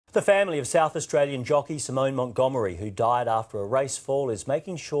The family of South Australian jockey Simone Montgomerie, who died after a race fall, is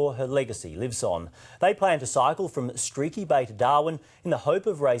making sure her legacy lives on. They plan to cycle from Streaky Bay to Darwin in the hope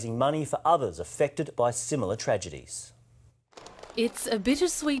of raising money for others affected by similar tragedies. It's a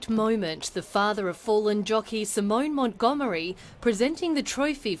bittersweet moment, the father of fallen jockey Simone Montgomerie presenting the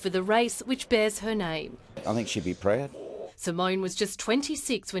trophy for the race which bears her name. I think she'd be proud. Simone was just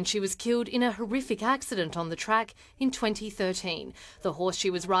 26 when she was killed in a horrific accident on the track in 2013. The horse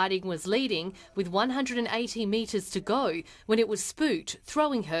she was riding was leading with 180 metres to go when it was spooked,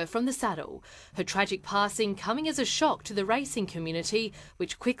 throwing her from the saddle. Her tragic passing coming as a shock to the racing community,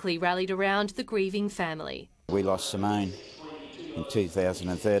 which quickly rallied around the grieving family. We lost Simone in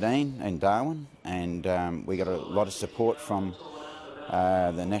 2013 in Darwin, and we got a lot of support from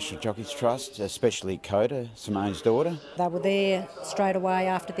the National Jockeys Trust, especially Coda, Simone's daughter. They were there straight away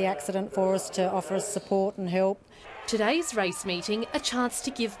after the accident for us to offer us support and help. Today's race meeting, a chance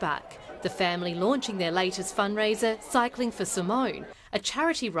to give back. The family launching their latest fundraiser, Cycling for Simone, a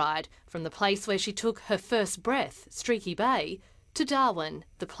charity ride from the place where she took her first breath, Streaky Bay, to Darwin,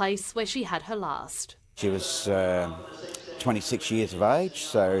 the place where she had her last. She was 26 years of age,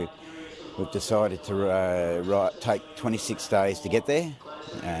 so we've decided to take 26 days to get there,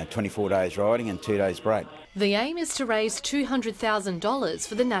 24 days riding and 2 days break. The aim is to raise $200,000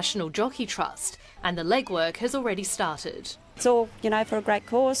 for the National Jockey Trust, and the legwork has already started. It's all, for a great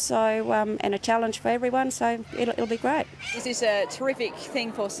cause, so and a challenge for everyone, so it'll be great. This is a terrific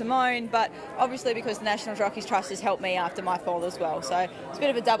thing for Simone, but obviously because the National Jockeys Trust has helped me after my fall as well, so it's a bit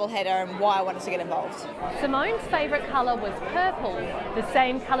of a double header and why I wanted to get involved. Simone's favourite colour was purple, the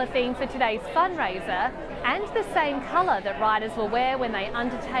same colour theme for today's fundraiser, and the same colour that riders will wear when they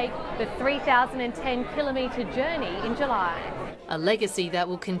undertake the 3,010-kilometre journey in July. A legacy that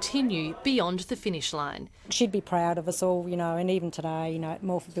will continue beyond the finish line. She'd be proud of us all, and even today, at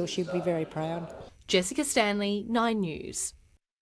Morphettville, she'd be very proud. Jessica Stanley, 9 News.